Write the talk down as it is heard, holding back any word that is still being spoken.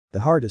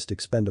The hardest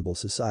expendable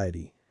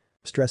society.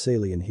 Stress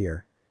alien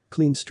here.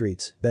 Clean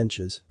streets,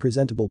 benches,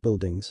 presentable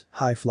buildings,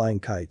 high-flying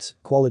kites,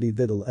 quality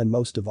victual and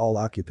most of all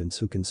occupants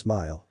who can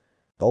smile.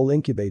 All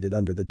incubated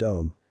under the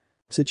dome.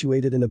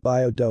 Situated in a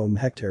biodome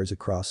hectares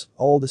across,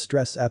 all the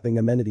stress-apping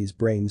amenities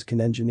brains can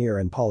engineer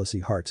and policy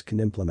hearts can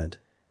implement.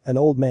 An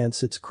old man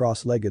sits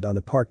cross-legged on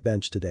a park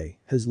bench today,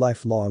 his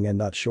life long and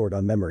not short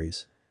on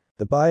memories.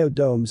 The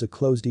biodome's a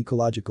closed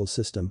ecological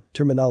system,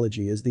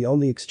 terminology is the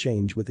only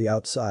exchange with the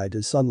outside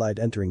is sunlight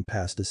entering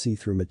past a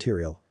see-through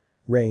material.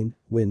 Rain,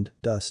 wind,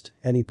 dust,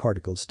 any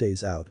particle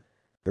stays out.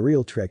 The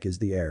real trick is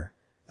the air.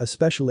 A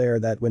special air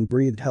that when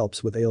breathed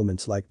helps with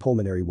ailments like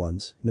pulmonary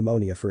ones,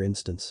 pneumonia for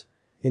instance.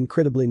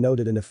 Incredibly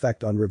noted an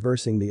effect on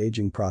reversing the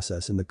aging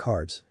process in the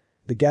cards.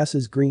 The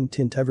gas's green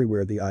tint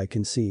everywhere the eye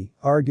can see,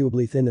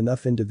 arguably thin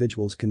enough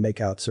individuals can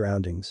make out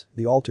surroundings,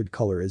 the altered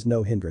color is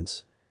no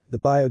hindrance. The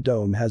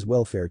biodome has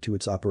welfare to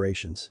its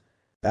operations.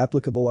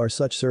 Applicable are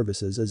such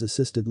services as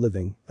assisted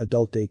living,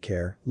 adult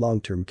daycare,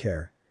 long-term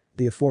care.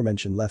 The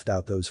aforementioned left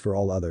out those for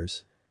all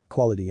others.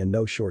 Quality and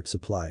no short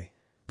supply.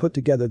 Put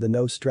together the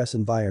no-stress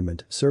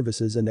environment,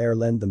 services and air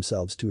lend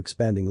themselves to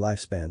expanding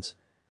lifespans.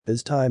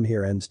 As time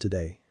here ends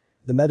today.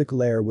 The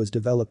medical air was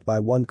developed by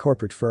one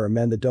corporate firm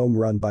and the dome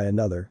run by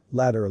another,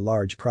 latter a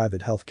large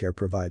private healthcare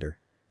provider.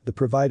 The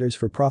provider's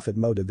for-profit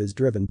motive is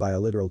driven by a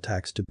literal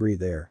tax to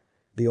breathe air.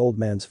 The old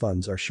man's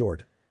funds are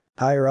short.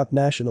 Higher up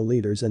national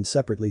leaders and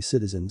separately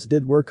citizens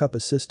did work up a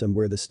system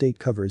where the state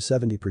covers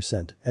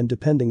 70% and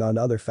depending on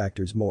other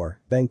factors more,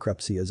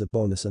 bankruptcy as a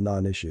bonus a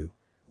non-issue.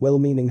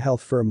 Well-meaning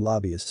health firm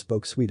lobbyists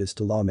spoke sweetest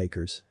to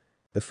lawmakers.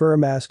 The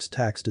firm asks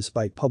tax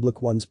despite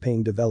public ones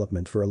paying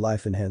development for a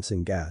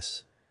life-enhancing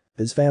gas.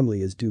 His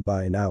family is due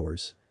by in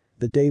hours.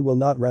 The day will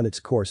not run its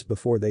course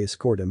before they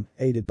escort him,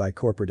 aided by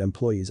corporate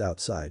employees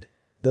outside.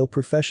 They'll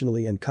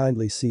professionally and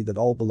kindly see that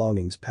all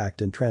belongings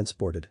packed and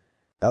transported.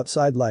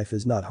 Outside life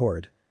is not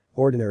horrid.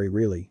 Ordinary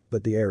really,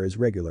 but the air is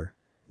regular.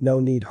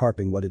 No need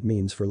harping what it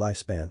means for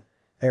lifespan.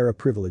 Air a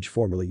privilege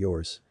formerly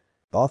yours.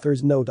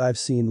 Authors note I've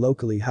seen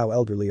locally how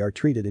elderly are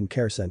treated in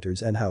care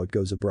centers and how it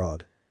goes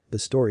abroad. The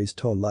stories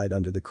tone light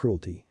under the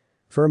cruelty.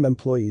 Firm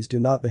employees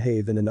do not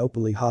behave in an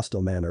openly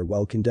hostile manner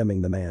while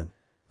condemning the man.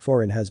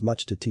 Foreign has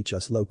much to teach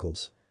us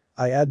locals.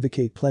 I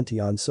advocate plenty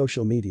on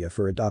social media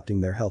for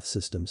adopting their health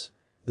systems.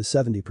 The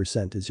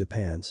 70% is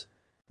Japan's.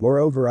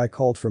 Moreover I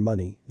called for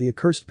money, the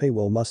accursed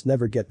paywall must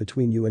never get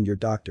between you and your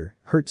doctor,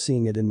 hurt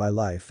seeing it in my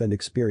life and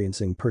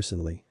experiencing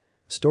personally.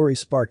 Story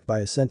sparked by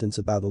a sentence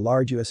about a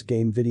large US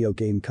video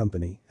game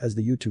company as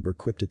the YouTuber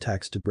quipped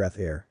attacks to breath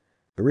air.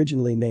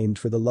 Originally named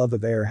for the love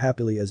of air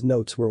happily as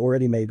notes were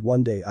already made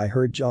one day I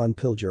heard John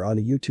Pilger on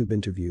a YouTube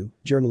interview,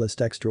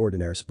 journalist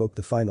extraordinaire spoke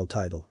the final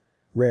title.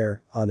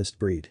 Rare, honest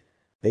breed.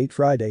 8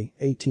 Friday,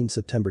 18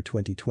 September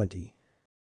 2020.